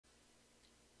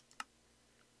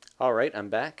All right, I'm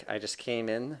back. I just came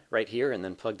in right here and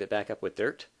then plugged it back up with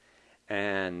dirt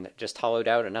and just hollowed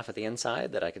out enough at the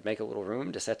inside that I could make a little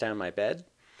room to set down my bed.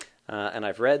 And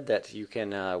I've read that you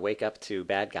can wake up to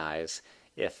bad guys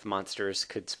if monsters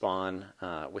could spawn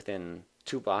within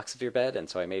 2 blocks of your bed. And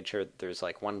so I made sure that there's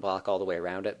like 1 block all the way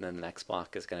around it, and then the next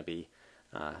block is going to be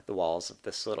the walls of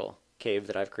this little cave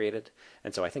that I've created.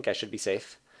 And so I think I should be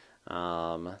safe.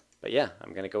 But yeah, I'm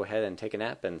going to go ahead and take a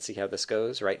nap and see how this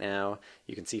goes. Right now,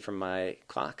 you can see from my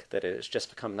clock that it has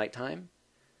just become nighttime.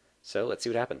 So let's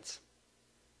see what happens.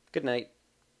 Good night.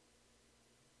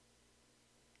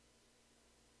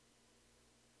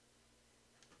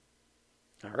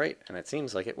 All right, and it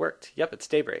seems like it worked. Yep, it's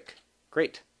daybreak.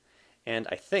 Great. And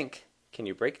I think, can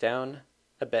you break down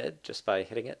a bed just by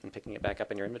hitting it and picking it back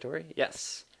up in your inventory?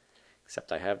 Yes,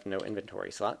 except I have no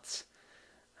inventory slots.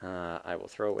 I will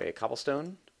throw away a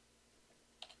cobblestone.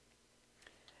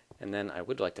 And then I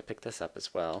would like to pick this up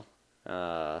as well.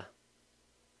 All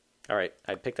right,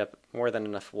 I picked up more than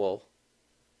enough wool.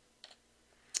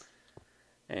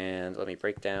 And let me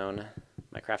break down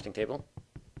my crafting table.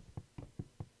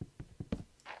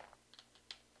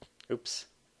 Oops.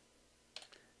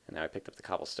 And now I picked up the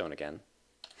cobblestone again.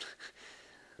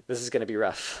 This is going to be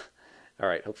rough. All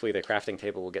right, hopefully the crafting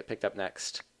table will get picked up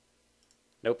next.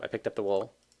 Nope, I picked up the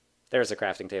wool. There's a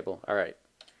crafting table. All right.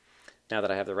 Now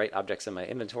that I have the right objects in my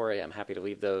inventory, I'm happy to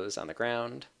leave those on the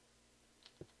ground.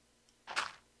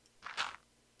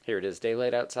 Here it is,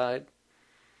 daylight outside.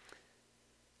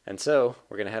 And so,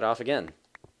 we're going to head off again.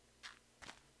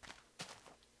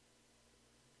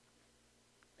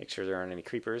 Make sure there aren't any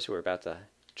creepers who are about to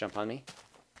jump on me.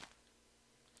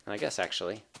 And I guess,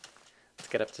 actually, let's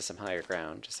get up to some higher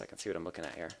ground, just so I can see what I'm looking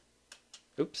at here.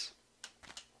 Oops.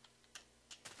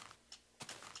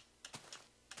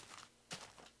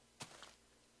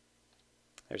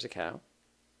 There's a cow.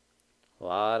 A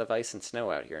lot of ice and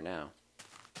snow out here now.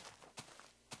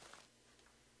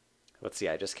 Let's see,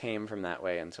 I just came from that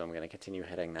way, and so I'm going to continue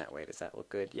heading that way. Does that look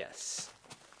good? Yes.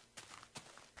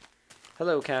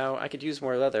 Hello, cow. I could use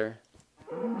more leather.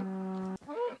 And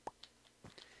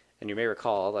you may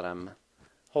recall that I'm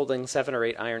holding 7 or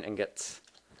 8 iron ingots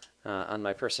on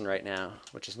my person right now,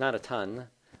 which is not a ton,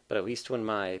 but at least when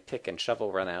my pick and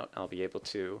shovel run out, I'll be able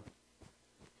to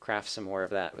craft some more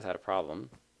of that without a problem.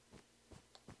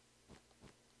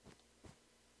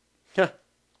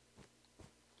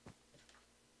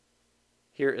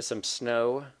 Here is some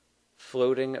snow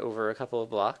floating over a couple of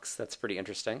blocks. That's pretty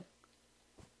interesting.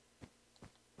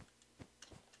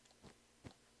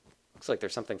 Looks like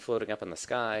there's something floating up in the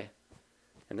sky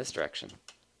in this direction.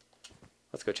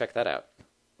 Let's go check that out.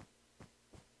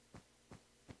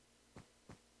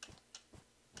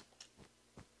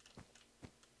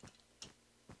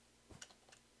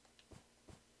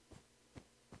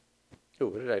 Ooh,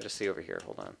 what did I just see over here?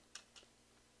 Hold on.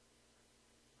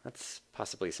 That's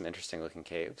possibly some interesting looking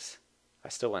caves. I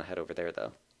still want to head over there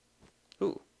though.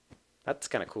 Ooh, that's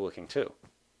kind of cool looking too.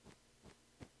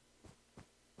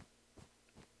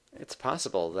 It's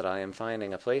possible that I am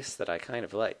finding a place that I kind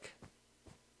of like.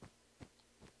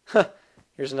 Huh,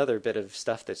 here's another bit of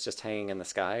stuff that's just hanging in the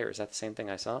sky, or is that the same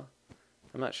thing I saw?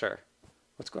 I'm not sure.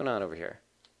 What's going on over here?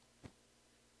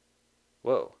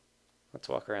 Whoa, let's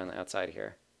walk around the outside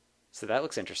here. So that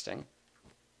looks interesting.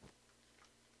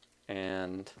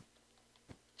 And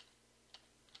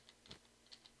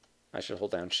I should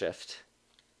hold down shift.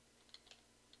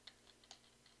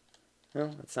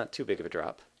 Well, it's not too big of a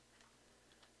drop.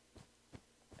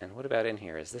 And what about in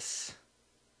here? Is this...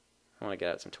 I want to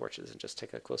get out some torches and just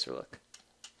take a closer look.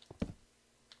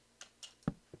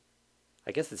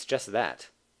 I guess it's just that.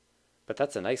 But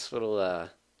that's a nice little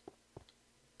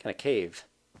kind of cave.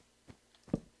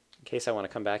 In case I want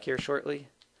to come back here shortly,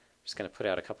 I'm just going to put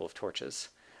out a couple of torches.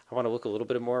 I want to look a little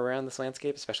bit more around this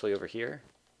landscape, especially over here.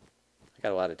 I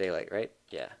got a lot of daylight, right?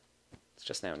 Yeah. It's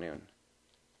just now noon.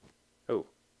 Oh.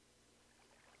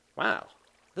 Wow.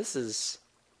 This is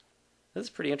a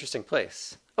pretty interesting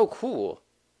place. Oh, cool.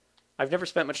 I've never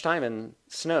spent much time in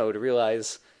snow to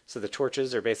realize, so the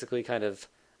torches are basically kind of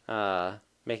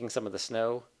making some of the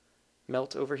snow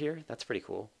melt over here. That's pretty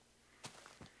cool.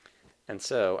 And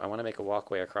so I want to make a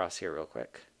walkway across here real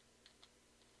quick.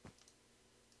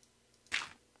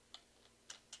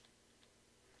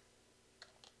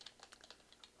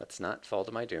 Let's not fall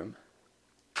to my doom.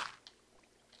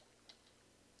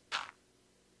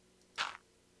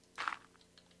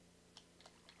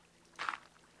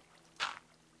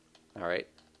 All right.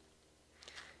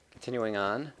 Continuing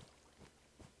on.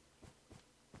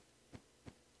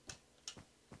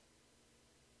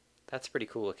 That's pretty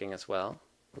cool looking as well.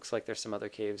 Looks like there's some other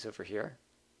caves over here.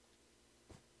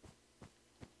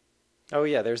 Oh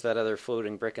yeah, there's that other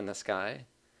floating brick in the sky.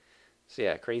 So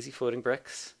yeah, crazy floating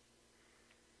bricks.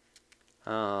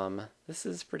 This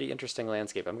is a pretty interesting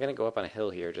landscape. I'm going to go up on a hill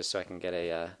here just so I can get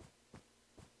a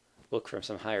look from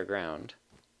some higher ground.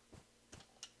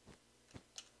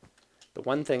 The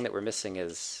one thing that we're missing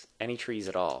is any trees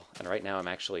at all, and right now I'm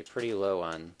actually pretty low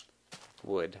on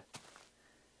wood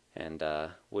and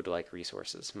wood-like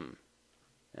resources. And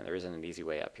there isn't an easy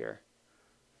way up here.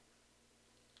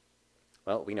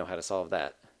 Well, we know how to solve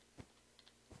that.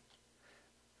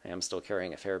 I am still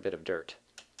carrying a fair bit of dirt.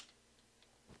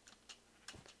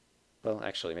 Well,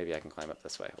 actually, maybe I can climb up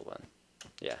this way. Hold on.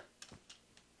 Yeah.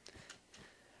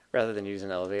 Rather than use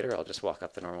an elevator, I'll just walk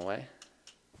up the normal way.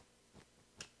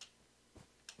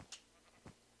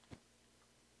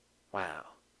 Wow.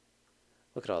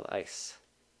 Look at all the ice.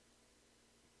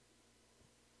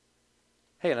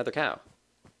 Hey, another cow.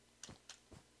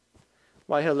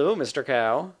 Why, hello, Mr.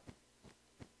 Cow.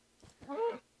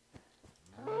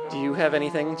 Do you have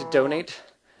anything to donate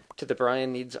to the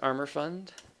Brian Needs Armor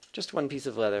Fund? Just one piece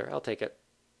of leather. I'll take it.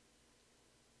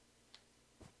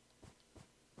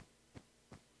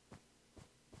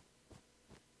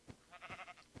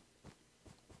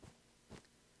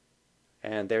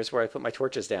 And there's where I put my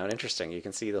torches down. Interesting. You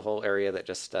can see the whole area that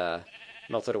just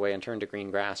melted away and turned to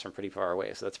green grass from pretty far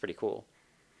away, so that's pretty cool.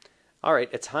 All right,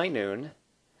 it's high noon.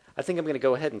 I think I'm going to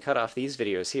go ahead and cut off these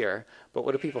videos here, but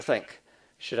what do people think?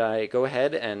 Should I go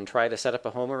ahead and try to set up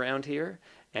a home around here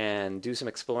and do some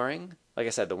exploring? Like I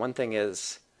said, the one thing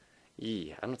is,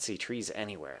 I don't see trees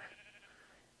anywhere.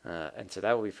 And so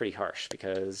that will be pretty harsh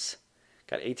because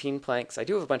got 18 planks. I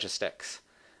do have a bunch of sticks.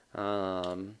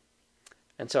 And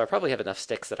so I probably have enough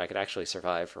sticks that I could actually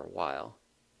survive for a while.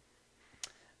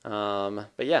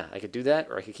 But yeah, I could do that,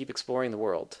 or I could keep exploring the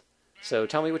world. So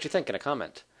tell me what you think in a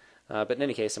comment. But in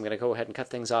any case, I'm going to go ahead and cut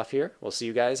things off here. We'll see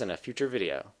you guys in a future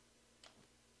video.